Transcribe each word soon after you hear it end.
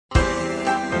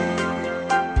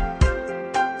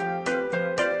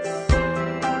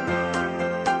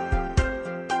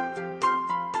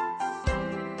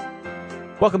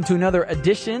Welcome to another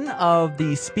edition of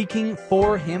the Speaking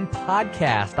for Him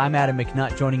podcast. I'm Adam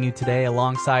McNutt, joining you today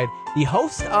alongside the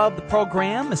host of the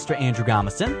program, Mr. Andrew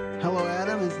Gomison. Hello,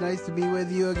 Adam. It's nice to be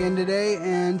with you again today.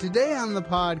 And today on the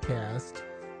podcast,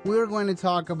 we're going to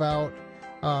talk about,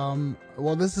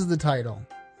 this is the title,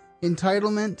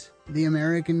 Entitlement, the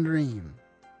American Dream.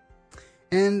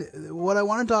 And what I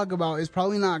want to talk about is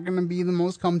probably not going to be the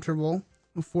most comfortable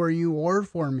for you or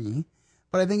for me,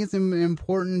 but I think it's an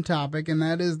important topic, and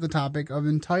that is the topic of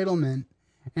entitlement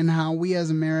and how we as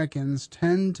Americans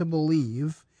tend to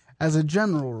believe, as a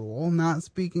general rule, not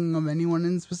speaking of anyone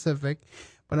in specific,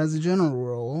 but as a general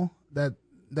rule, that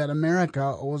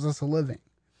America owes us a living.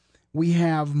 We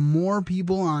have more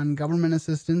people on government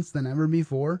assistance than ever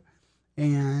before,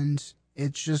 and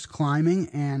it's just climbing.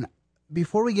 And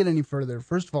before we get any further,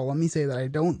 first of all, let me say that I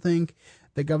don't think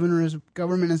that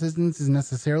government assistance is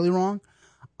necessarily wrong.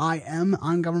 I am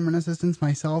on government assistance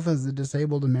myself as a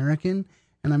disabled American,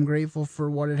 and I'm grateful for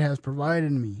what it has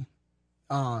provided me.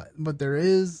 But there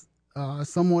is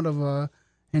somewhat of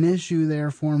an issue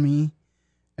there for me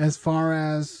as far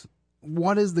as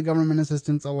what is the government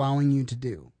assistance allowing you to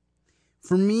do.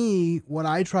 For me, what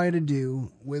I try to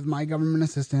do with my government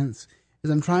assistance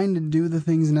is I'm trying to do the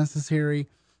things necessary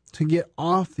to get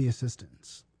off the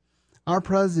assistance. Our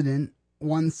president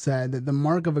once said that the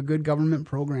mark of a good government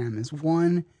program is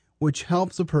one which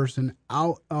helps a person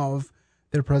out of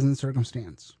their present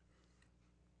circumstance.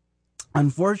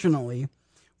 Unfortunately,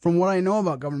 from what I know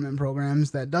about government programs,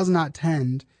 that does not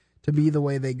tend to be the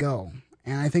way they go.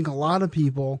 And I think a lot of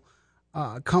people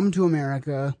come to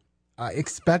America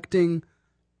expecting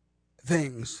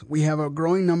things. We have a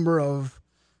growing number of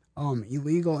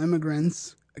illegal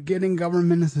immigrants getting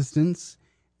government assistance,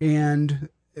 and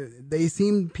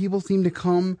people seem to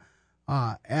come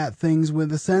at things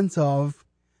with a sense of,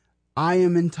 I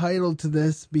am entitled to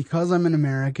this because I'm an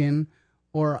American,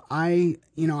 or I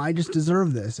just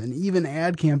deserve this. And even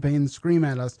ad campaigns scream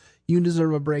at us, you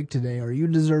deserve a break today, or you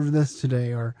deserve this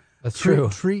today, or that's true.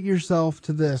 Treat yourself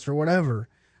to this, or whatever.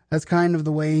 That's kind of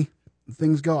the way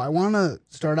things go. I want to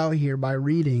start out here by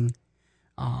reading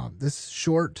this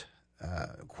short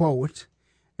quote,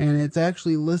 and it's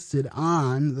actually listed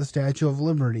on the Statue of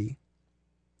Liberty.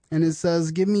 And it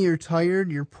says, "Give me your tired,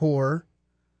 your poor,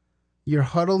 your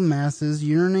huddled masses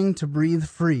yearning to breathe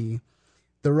free,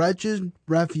 the wretched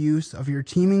refuse of your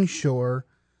teeming shore.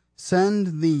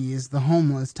 Send these, the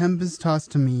homeless,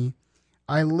 tempest-tossed to me.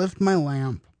 I lift my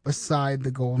lamp beside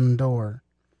the golden door."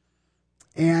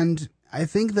 And I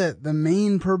think that the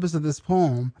main purpose of this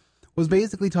poem was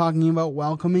basically talking about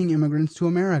welcoming immigrants to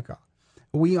America.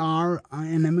 We are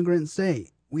an immigrant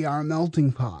state. We are a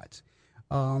melting pot.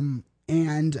 And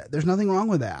there's nothing wrong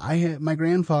with that. My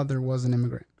grandfather was an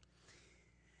immigrant.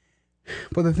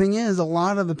 But the thing is, a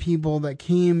lot of the people that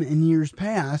came in years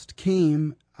past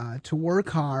came to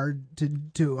work hard,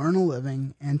 to earn a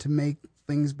living, and to make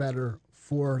things better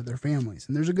for their families.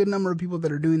 And there's a good number of people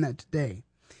that are doing that today.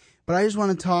 But I just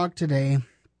want to talk today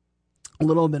a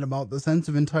little bit about the sense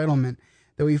of entitlement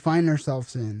that we find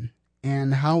ourselves in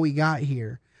and how we got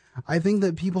here. I think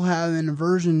that people have an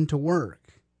aversion to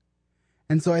work.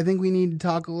 And so I think we need to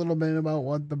talk a little bit about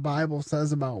what the Bible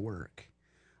says about work.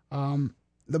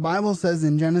 The Bible says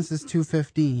in Genesis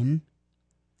 2:15,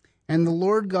 "And the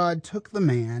Lord God took the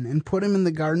man and put him in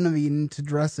the Garden of Eden to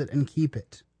dress it and keep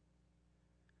it."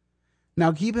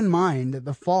 Now keep in mind that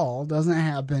the fall doesn't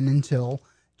happen until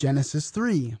Genesis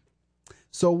 3.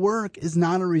 So work is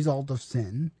not a result of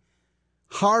sin.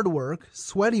 Hard work,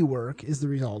 sweaty work is the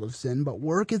result of sin, but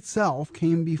work itself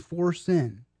came before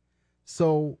sin.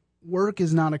 So work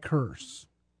is not a curse.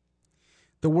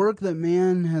 The work that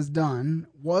man has done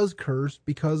was cursed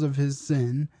because of his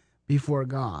sin before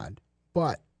God,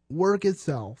 but work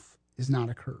itself is not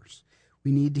a curse.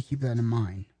 We need to keep that in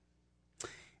mind.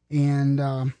 And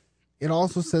it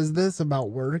also says this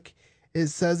about work. It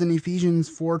says in Ephesians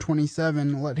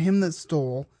 4:27, "Let him that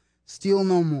stole steal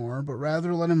no more, but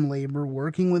rather let him labor,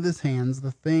 working with his hands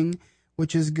the thing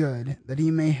which is good, that he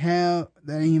may have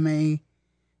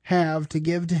to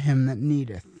give to him that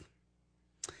needeth."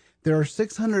 There are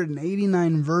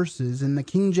 689 verses in the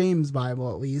King James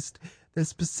Bible, at least, that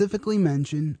specifically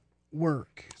mention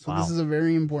work. So Wow. This is a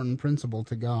very important principle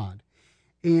to God.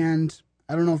 And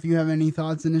I don't know if you have any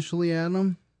thoughts initially,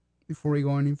 Adam, before we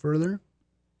go any further.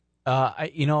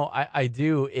 I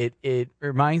do. It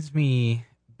reminds me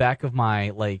back of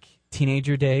my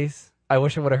teenager days. I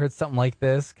wish I would have heard something like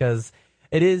this, because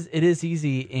it is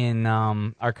easy in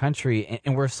our country,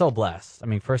 and we're so blessed. I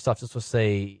mean, first off, just to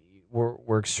say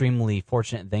we're extremely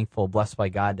fortunate and thankful, blessed by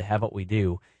God to have what we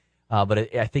do.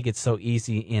 But I think it's so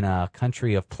easy in a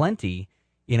country of plenty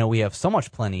we have so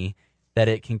much plenty that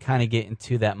it can kind of get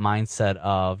into that mindset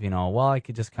of, well, I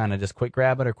could just kind of just quick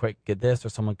grab it or quick get this, or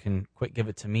someone can quick give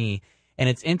it to me. And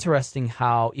it's interesting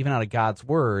how even out of God's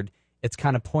word, it's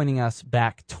kind of pointing us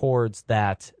back towards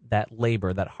that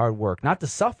labor, that hard work, not to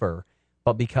suffer,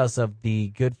 but because of the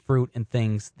good fruit and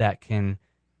things that can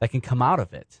come out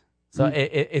of it. So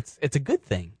it's a good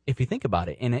thing if you think about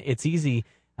it. And it's easy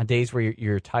on days where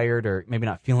you're tired or maybe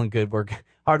not feeling good, where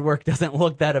hard work doesn't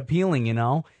look that appealing,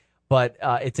 But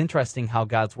it's interesting how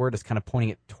God's word is kind of pointing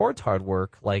it towards hard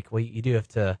work. Like, well, you do have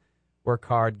to work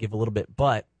hard, give a little bit,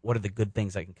 but what are the good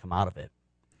things that can come out of it?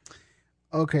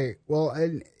 Okay, well,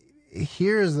 and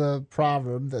here's a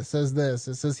proverb that says this.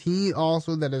 It says, he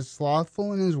also that is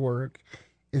slothful in his work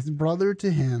is brother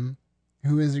to him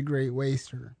who is a great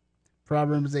waster.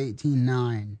 Proverbs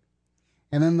 18:9.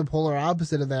 And then the polar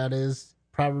opposite of that is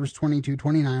Proverbs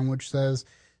 22:29, which says,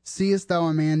 seest thou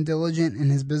a man diligent in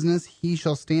his business? He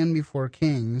shall stand before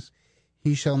kings.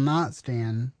 He shall not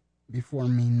stand before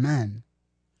mean men.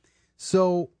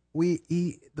 So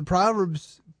the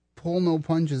Proverbs pull no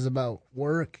punches about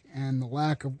work and the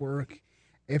lack of work.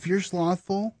 If you're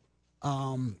slothful,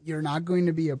 you're not going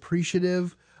to be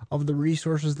appreciative of the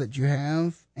resources that you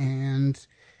have, and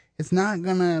it's not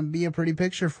going to be a pretty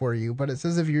picture for you. But it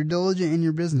says if you're diligent in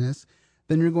your business,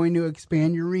 then you're going to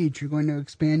expand your reach. You're going to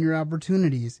expand your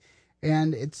opportunities.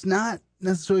 And it's not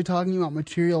necessarily talking about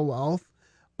material wealth,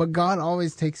 but God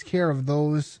always takes care of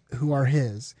those who are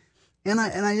his. And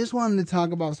I just wanted to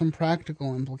talk about some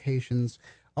practical implications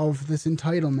of this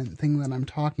entitlement thing that I'm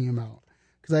talking about.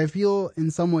 Because I feel in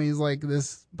some ways like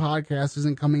this podcast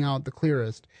isn't coming out the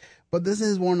clearest. But this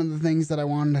is one of the things that I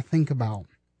wanted to think about.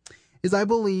 Is I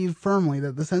believe firmly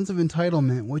that the sense of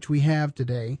entitlement, which we have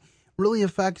today, really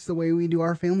affects the way we do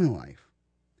our family life.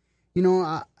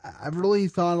 I've really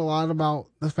thought a lot about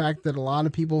the fact that a lot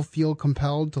of people feel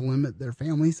compelled to limit their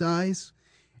family size.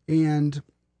 And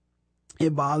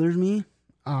it bothers me.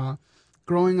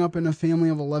 Growing up in a family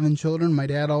of 11 children, my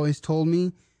dad always told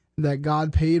me that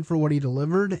God paid for what he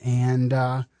delivered, and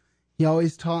he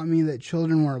always taught me that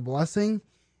children were a blessing,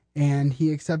 and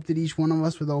he accepted each one of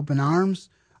us with open arms.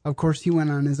 Of course, he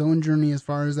went on his own journey as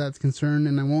far as that's concerned,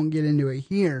 and I won't get into it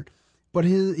here, but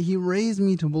he raised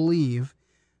me to believe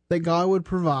that God would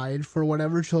provide for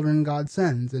whatever children God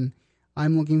sends, and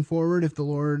I'm looking forward, if the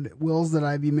Lord wills that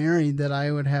I be married, that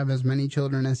I would have as many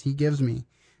children as he gives me.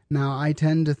 Now, I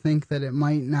tend to think that it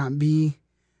might not be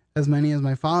as many as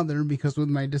my father, because with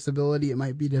my disability, it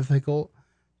might be difficult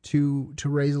to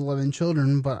raise 11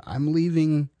 children, but I'm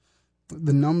leaving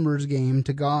the numbers game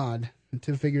to God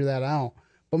to figure that out.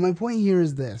 But my point here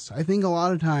is this. I think a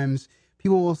lot of times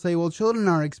people will say, well, children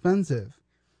are expensive.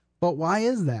 But why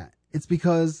is that? It's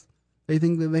because they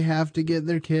think that they have to get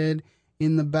their kid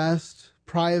in the best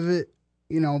private,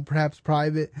 perhaps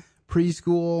private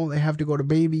preschool. They have to go to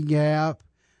Baby Gap.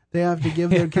 They have to give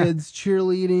their kids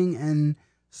cheerleading and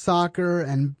soccer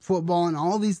and football and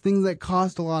all these things that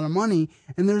cost a lot of money.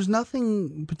 And there's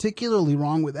nothing particularly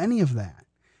wrong with any of that.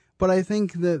 But I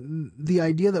think that the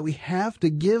idea that we have to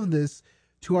give this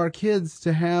to our kids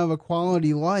to have a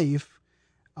quality life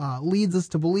leads us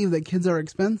to believe that kids are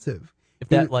expensive. If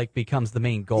that becomes the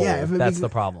main goal, that's the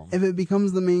problem. If it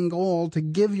becomes the main goal to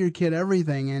give your kid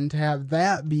everything and to have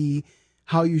that be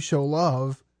how you show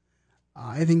love,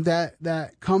 I think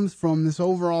that comes from this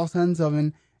overall sense of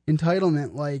an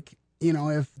entitlement. Like,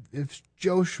 if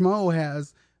Joe Schmo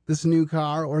has this new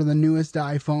car or the newest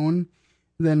iPhone,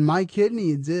 then my kid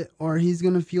needs it or he's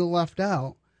going to feel left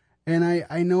out. And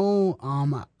I know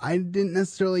I didn't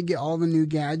necessarily get all the new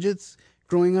gadgets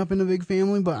growing up in a big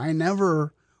family, but I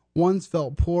never once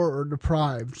felt poor or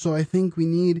deprived. So I think we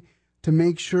need to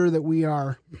make sure that we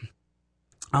are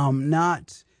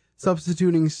not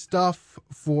substituting stuff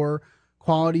for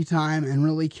quality time and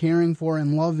really caring for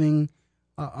and loving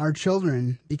our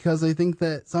children, because I think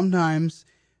that sometimes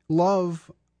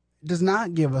love does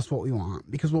not give us what we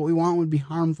want, because what we want would be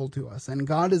harmful to us. And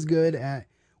God is good at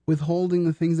withholding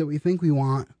the things that we think we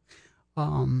want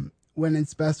when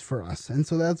it's best for us. And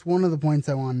so that's one of the points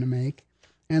I wanted to make.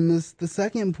 And the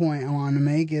second point I want to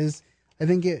make is I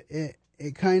think it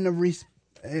kind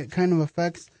of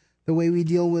affects the way we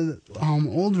deal with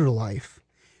older life.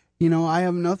 I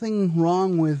have nothing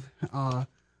wrong with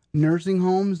nursing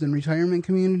homes and retirement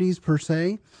communities per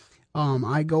se.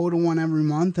 I go to one every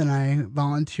month and I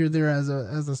volunteer there as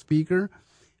a speaker.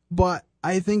 But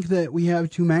I think that we have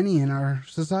too many in our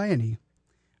society.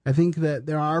 I think that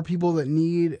there are people that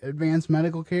need advanced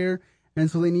medical care, and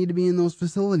so they need to be in those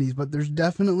facilities. But there's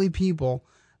definitely people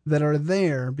that are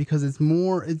there because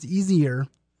it's easier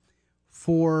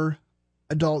for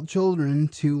adult children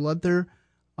to let their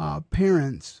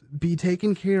parents be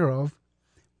taken care of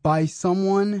by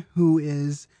someone who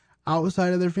is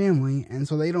outside of their family, and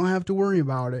so they don't have to worry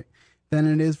about it, than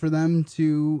it is for them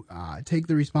to take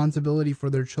the responsibility for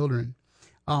their children.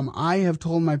 I have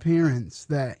told my parents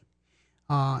that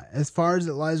as far as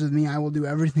it lies with me, I will do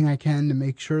everything I can to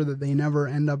make sure that they never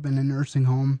end up in a nursing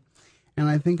home. And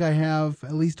I think I have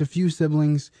at least a few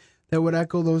siblings that would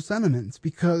echo those sentiments,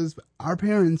 because our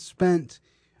parents spent,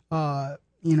 18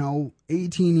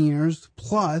 years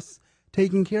plus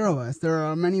taking care of us. There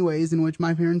are many ways in which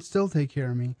my parents still take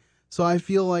care of me. So I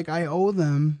feel like I owe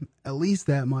them at least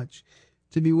that much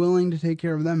to be willing to take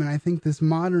care of them. And I think this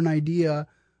modern idea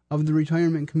of the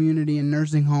retirement community and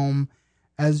nursing home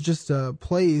as just a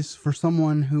place for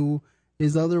someone who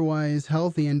is otherwise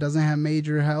healthy and doesn't have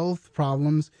major health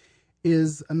problems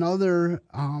is another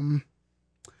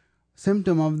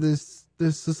symptom of this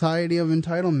society of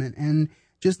entitlement, and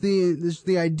just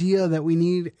the idea that we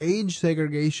need age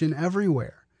segregation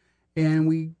everywhere, and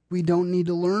we don't need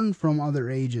to learn from other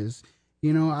ages.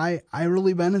 I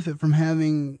really benefit from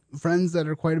having friends that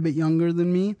are quite a bit younger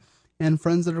than me and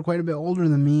friends that are quite a bit older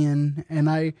than me, and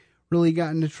I really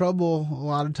got into trouble a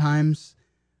lot of times.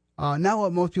 Not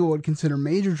what most people would consider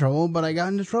major trouble, but I got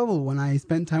into trouble when I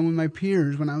spent time with my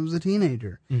peers when I was a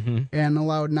teenager, and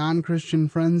allowed non-Christian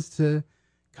friends to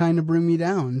kind of bring me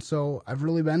down. So I've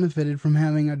really benefited from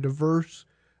having a diverse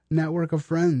network of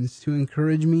friends to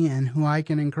encourage me and who I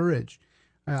can encourage.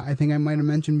 I think I might have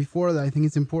mentioned before that I think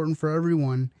it's important for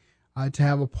everyone to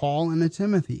have a Paul and a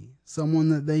Timothy, someone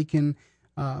that they can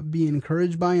be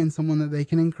encouraged by and someone that they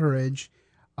can encourage.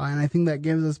 And I think that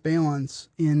gives us balance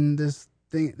in this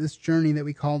journey that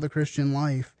we call the Christian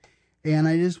life. And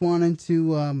I just wanted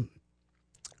to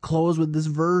close with this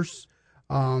verse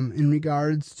in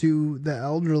regards to the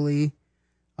elderly.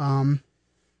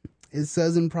 It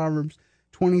says in Proverbs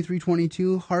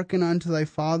 23:22, "Hearken unto thy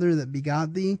father that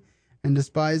begot thee, and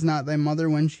despise not thy mother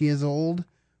when she is old."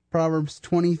 Proverbs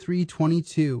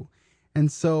 23:22. And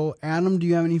so, Adam, do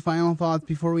you have any final thoughts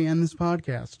before we end this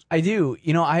podcast? I do.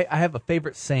 I have a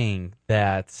favorite saying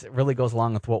that really goes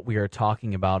along with what we are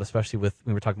talking about, especially with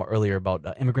we were talking about earlier about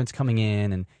immigrants coming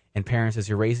in and parents as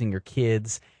you're raising your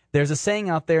kids. There's a saying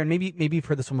out there, and maybe you've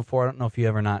heard this one before. I don't know if you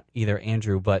ever not either,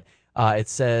 Andrew, but it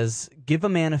says, "Give a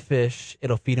man a fish,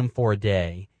 it'll feed him for a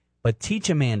day, but teach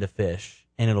a man to fish,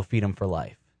 and it'll feed him for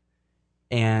life."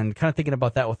 And kind of thinking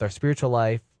about that with our spiritual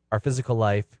life, our physical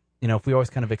life. If we always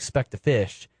kind of expect to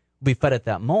fish, we'll be fed at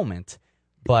that moment.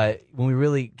 But when we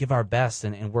really give our best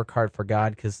and work hard for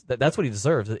God, because that's what He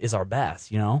deserves, is our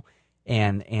best,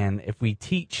 And if we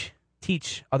teach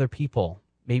other people,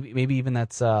 maybe even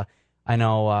that's, I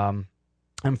know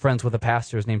I'm friends with a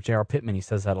pastor, his name's J.R. Pittman. He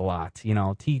says that a lot.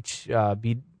 Teach,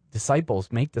 be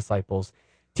disciples, make disciples.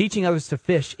 Teaching others to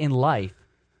fish in life,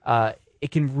 it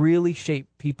can really shape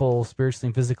people spiritually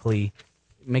and physically.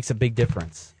 It makes a big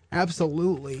difference.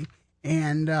 Absolutely.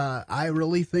 And I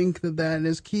really think that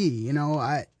is key.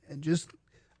 I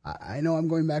know I'm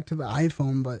going back to the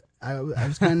iPhone, but I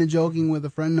was kind of joking with a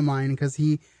friend of mine because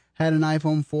he had an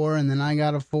iPhone 4 and then I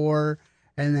got a 4,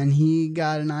 and then he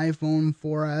got an iPhone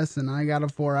 4S and I got a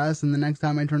 4S, and the next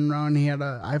time I turned around he had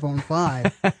an iPhone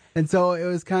 5. And so it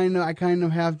was I kind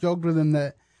of half joked with him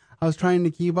that I was trying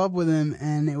to keep up with him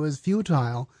and it was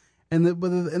futile. And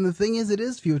the thing is, it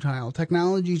is futile.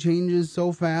 Technology changes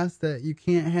so fast that you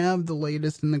can't have the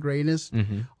latest and the greatest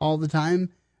all the time,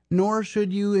 nor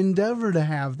should you endeavor to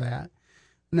have that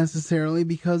necessarily,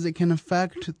 because it can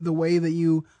affect the way that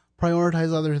you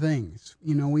prioritize other things.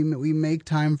 We make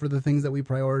time for the things that we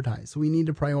prioritize. So we need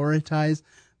to prioritize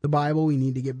the Bible. We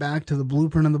need to get back to the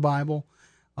blueprint of the Bible.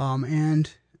 And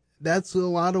that's a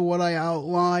lot of what I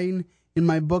outline in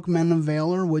my book, Men of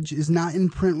Valor, which is not in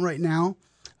print right now.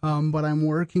 But I'm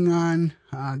working on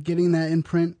getting that in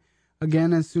print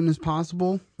again as soon as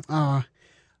possible,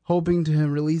 hoping to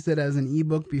release it as an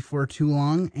ebook before too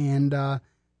long, and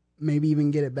maybe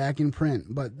even get it back in print.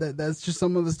 But that's just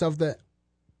some of the stuff that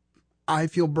I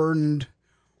feel burdened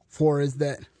for, is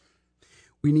that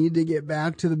we need to get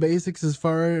back to the basics as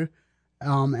far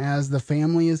as the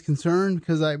family is concerned,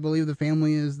 because I believe the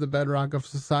family is the bedrock of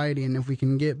society, and if we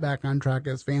can get back on track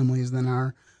as families, then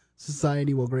our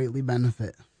society will greatly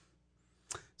benefit.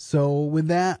 So with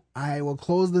that, I will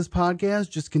close this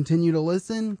podcast. Just continue to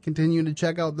listen. Continue to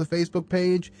check out the Facebook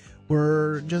page.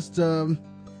 We're just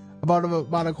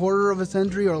about a quarter of a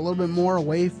century or a little bit more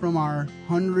away from our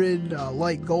 100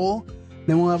 like goal.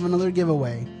 Then we'll have another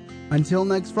giveaway. Until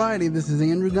next Friday, this is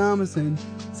Andrew Gomison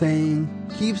saying,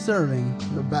 keep serving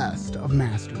the best of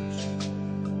masters.